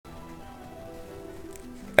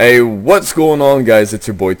Hey, what's going on, guys? It's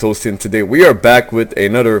your boy Toasty, and today we are back with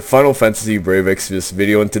another Final Fantasy Brave Exvius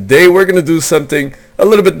video, and today we're gonna do something a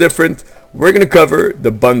little bit different. We're gonna cover the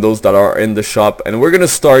bundles that are in the shop, and we're gonna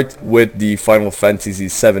start with the Final Fantasy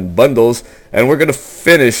 7 bundles, and we're gonna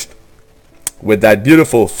finish with that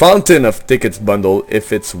beautiful Fountain of Tickets bundle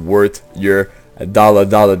if it's worth your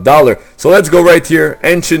dollar. So let's go right here.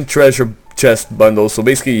 Ancient Treasure Chest bundle. So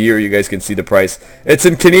basically here you guys can see the price. It's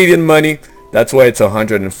in Canadian money. That's why it's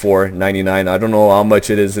 $104.99. I don't know how much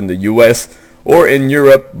it is in the US or in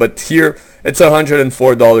Europe, but here it's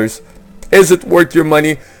 $104. Is it worth your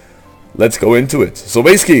money? Let's go into it. So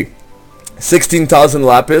basically 16,000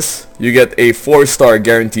 lapis, you get a 4-star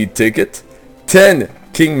guaranteed ticket, 10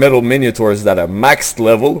 King Metal Minotaurs that are maxed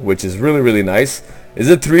level, which is really nice. Is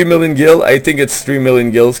it 3 million gil? I think it's 3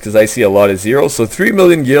 million gils because I see a lot of zeros. So 3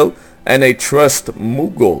 million gil and a Trust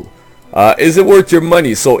Moogle. Is it worth your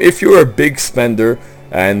money? So if you're a big spender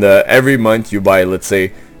and every month you buy, let's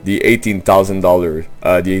say, the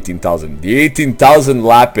 $18,000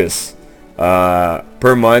 lapis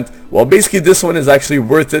per month, well, basically this one is actually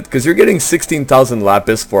worth it because you're getting 16,000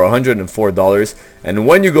 lapis for $104. And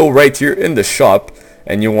when you go right here in the shop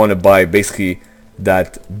and you want to buy basically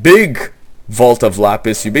that big vault of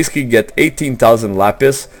lapis, you basically get 18,000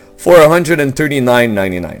 lapis for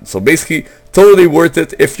 $139.99. So basically totally worth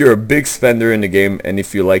it if you're a big spender in the game and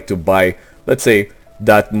if you like to buy, let's say,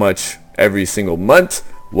 that much every single month.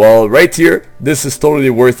 Well, right here, this is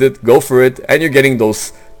totally worth it. Go for it, and you're getting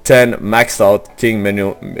those 10 maxed out King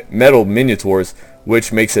Metal Minotaurs,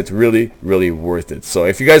 which makes it really worth it. So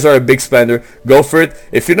if you guys are a big spender, go for it.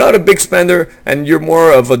 If you're not a big spender and you're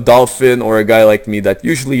more of a dolphin or a guy like me that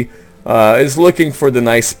usually is looking for the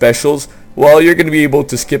nice specials, well, you're going to be able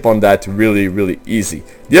to skip on that really easy.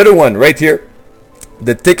 The other one right here,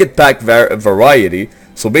 the ticket pack variety.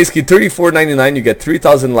 So basically $34.99, you get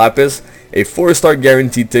 3,000 lapis, a 4-star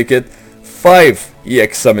guaranteed ticket, 5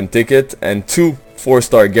 EX summon ticket, and 2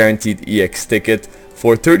 4-star guaranteed EX ticket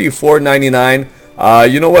for $34.99.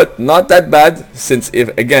 You know what? Not that bad, since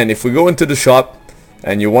if we go into the shop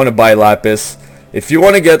and you want to buy lapis, if you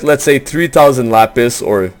want to get, let's say, 3,000 lapis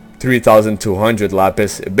or 3,200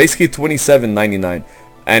 lapis, basically $27.99,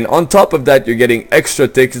 and on top of that you're getting extra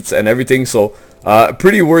tickets and everything. So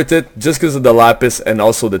pretty worth it just because of the lapis and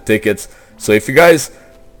also the tickets. So if you guys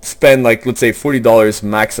spend, like, let's say $40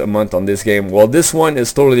 max a month on this game, well, this one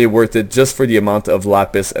is totally worth it just for the amount of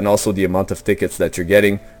lapis and also the amount of tickets that you're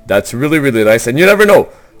getting. That's really nice, and you never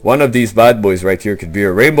know, one of these bad boys right here could be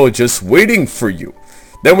a rainbow just waiting for you.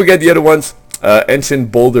 Then we get the other ones.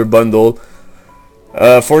 Ancient Boulder bundle.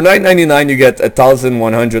 For $9.99 you get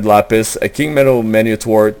 1,100 lapis, a King Metal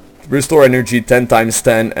Minotaur, restore energy 10 times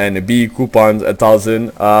 10, and a BE coupons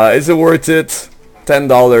 1,000. Is it worth it?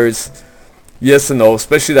 $10. Yes and no,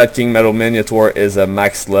 especially that King Metal Minotaur is a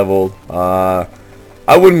max level. I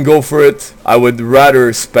wouldn't go for it. I would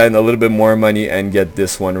rather spend a little bit more money and get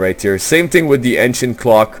this one right here. Same thing with the Ancient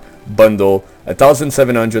Clock bundle.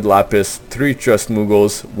 1,700 lapis, 3 Trust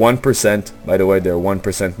Moogles, 1%. By the way, they're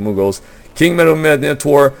 1% Moogles. King Metal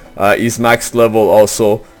Minotaur is max level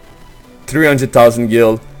also, 300,000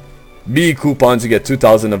 gil. BE coupons, you get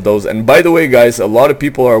 2,000 of those. And by the way, guys, a lot of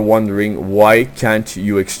people are wondering why can't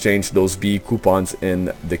you exchange those BE coupons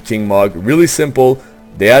in the King Mog. Really simple.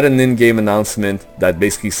 They had an in-game announcement that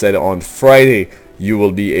basically said on Friday you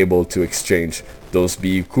will be able to exchange those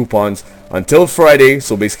BE coupons until Friday.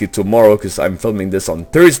 So basically tomorrow, because I'm filming this on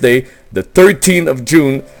Thursday, the 13th of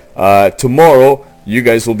June, tomorrow you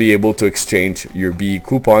guys will be able to exchange your BE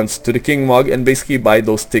coupons to the King Mog and basically buy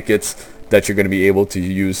those tickets that you're going to be able to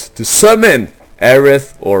use to summon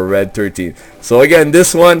Aerith or Red 13. So again,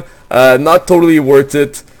 this one not totally worth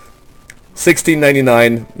it.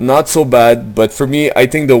 $16.99, not so bad, but for me, I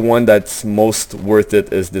think the one that's most worth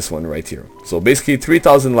it is this one right here. So basically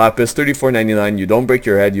 3,000 lapis, $34.99. You don't break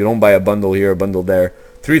your head, you don't buy a bundle here, a bundle there.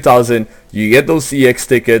 3,000, you get those EX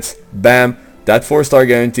tickets, bam, that 4-star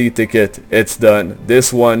guarantee ticket, it's done.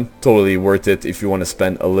 This one totally worth it if you want to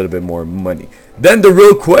spend a little bit more money. Then the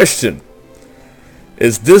real question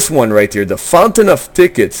is this one right here, the Fountain of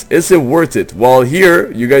Tickets. Is it worth it? Well,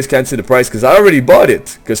 here you guys can't see the price because I already bought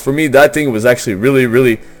it, because for me that thing was actually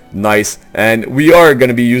really nice, and we are going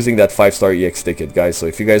to be using that 5-star EX ticket, guys. So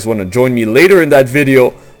if you guys want to join me later in that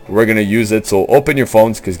video, we're going to use it. So open your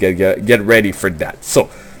phones because get ready for that. So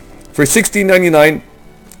for $16.99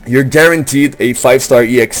 you're guaranteed a 5-star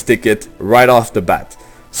EX ticket right off the bat.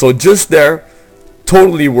 So just there,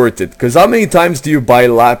 totally worth it, because how many times do you buy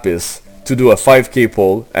lapis to do a 5k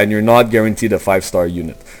pull and you're not guaranteed a 5-star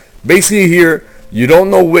unit? Basically here you don't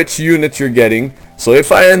know which unit you're getting. So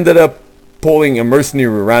if I ended up pulling a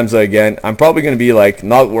mercenary Ramza again, I'm probably going to be like,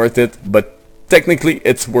 not worth it, but technically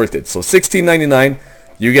it's worth it. So $16.99,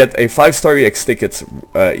 you get a 5-star EX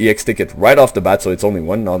ticket right off the bat, so it's only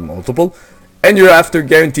one, not multiple. And you're after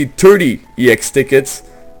guaranteed 30 EX tickets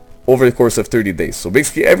over the course of 30 days. So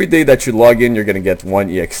basically every day that you log in, you're going to get one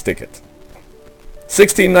EX ticket.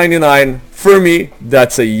 $16.99, for me,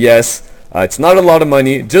 that's a yes. It's not a lot of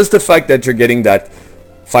money, just the fact that you're getting that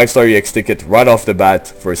 5-star EX ticket right off the bat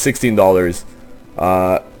for $16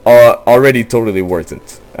 are already totally worth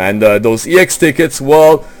it. And those EX tickets,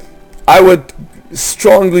 well, I would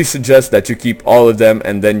strongly suggest that you keep all of them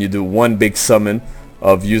and then you do one big summon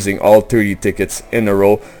of using all 30 tickets in a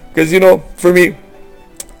row. Because, you know, for me,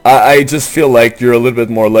 I just feel like you're a little bit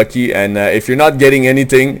more lucky, and if you're not getting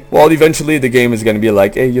anything, well, eventually the game is going to be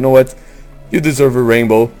like, hey, you know what? You deserve a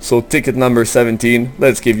rainbow, so ticket number 17,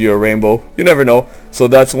 let's give you a rainbow. You never know. So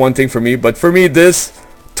that's one thing for me. But for me, this,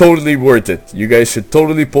 totally worth it. You guys should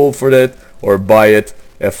totally pull for that or buy it.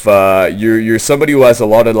 If you're somebody who has a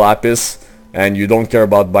lot of lapis and you don't care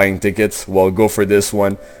about buying tickets, well, go for this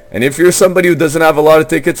one. And if you're somebody who doesn't have a lot of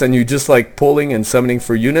tickets and you just like pulling and summoning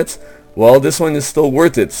for units, well, this one is still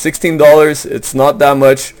worth it. $16, it's not that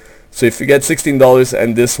much. So if you get $16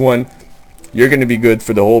 and this one, you're going to be good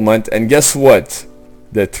for the whole month. And guess what?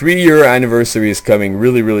 The 3-year anniversary is coming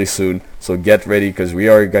really, really soon. So get ready, because we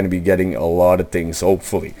are going to be getting a lot of things,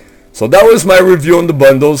 hopefully. So that was my review on the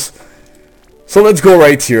bundles. So let's go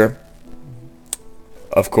right here.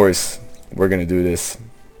 Of course, we're going to do this,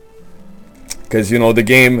 because, you know, the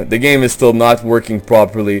game is still not working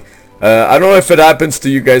properly. I don't know if it happens to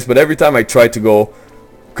you guys, but every time I try to go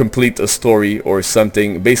complete a story or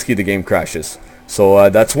something, basically the game crashes. So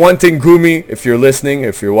that's one thing, Gumi, if you're listening,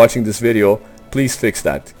 if you're watching this video, please fix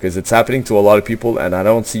that, because it's happening to a lot of people and I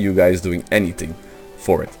don't see you guys doing anything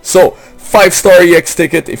for it. So 5-star EX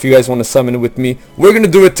ticket, if you guys want to summon it with me, we're going to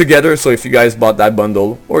do it together. So if you guys bought that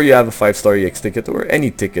bundle, or you have a 5-star EX ticket, or any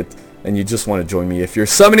ticket, and you just want to join me, if you're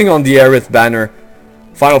summoning on the Aerith banner,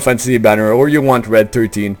 Final Fantasy banner, or you want Red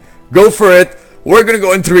 13, go for it. We're going to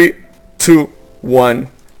go in 3, 2, 1.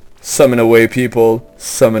 Summon away, people.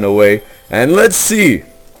 Summon away. And let's see.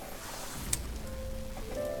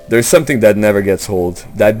 There's something that never gets old.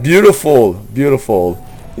 That beautiful, beautiful,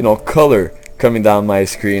 you know, color coming down my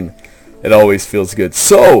screen. It always feels good.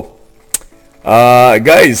 So,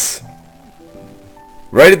 guys,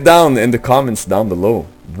 write it down in the comments down below.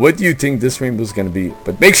 What do you think this rainbow is going to be?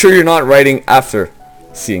 But make sure you're not writing after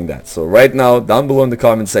seeing that. So right now, down below in the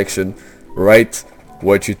comment section, write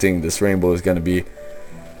what you think this rainbow is going to be.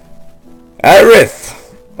 Aerith,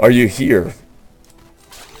 are you here?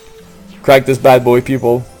 Crack this bad boy,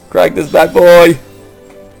 people. Crack this bad boy.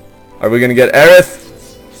 Are we going to get Aerith?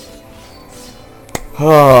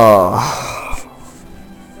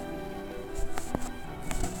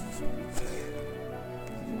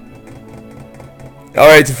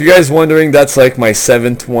 Alright, if you guys wondering, that's like my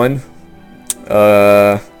 7th one.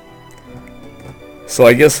 So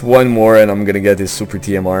I guess one more and I'm gonna get his super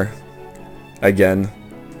TMR again.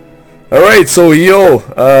 Alright, so yo,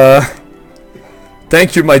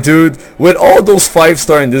 thank you, my dude. With all those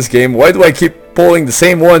 5-star in this game, why do I keep pulling the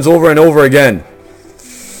same ones over and over again?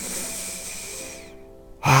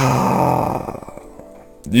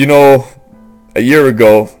 You know, a year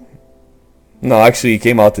ago, no, actually it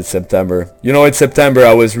came out in September. You know, in September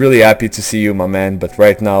I was really happy to see you, my man, but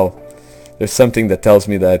right now there's something that tells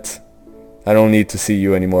me that I don't need to see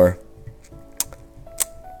you anymore.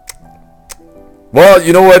 Well,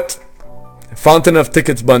 you know what? Fountain of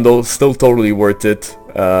Tickets bundle, still totally worth it.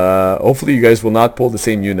 Hopefully you guys will not pull the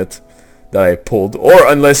same unit that I pulled, or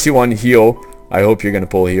unless you want Hio, I hope you're gonna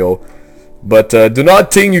pull Hio. But do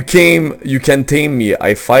not think you can tame me.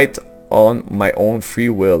 I fight on my own free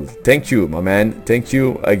will. Thank you, my man. Thank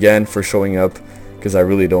you again for showing up, because I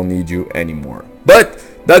really don't need you anymore. But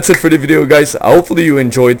that's it for the video, guys. Hopefully you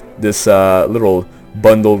enjoyed this little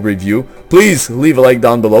bundle review. Please leave a like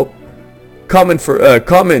down below.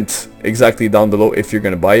 Comment exactly down below if you're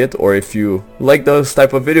gonna buy it, or if you like those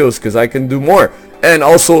type of videos, because I can do more. And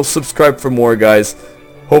also subscribe for more, guys.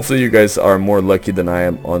 Hopefully you guys are more lucky than I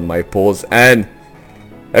am on my polls. And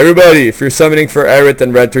everybody, if you're summoning for Aerith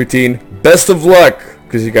and Red 13, best of luck,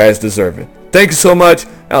 because you guys deserve it. Thank you so much,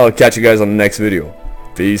 and I'll catch you guys on the next video.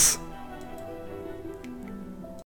 Peace.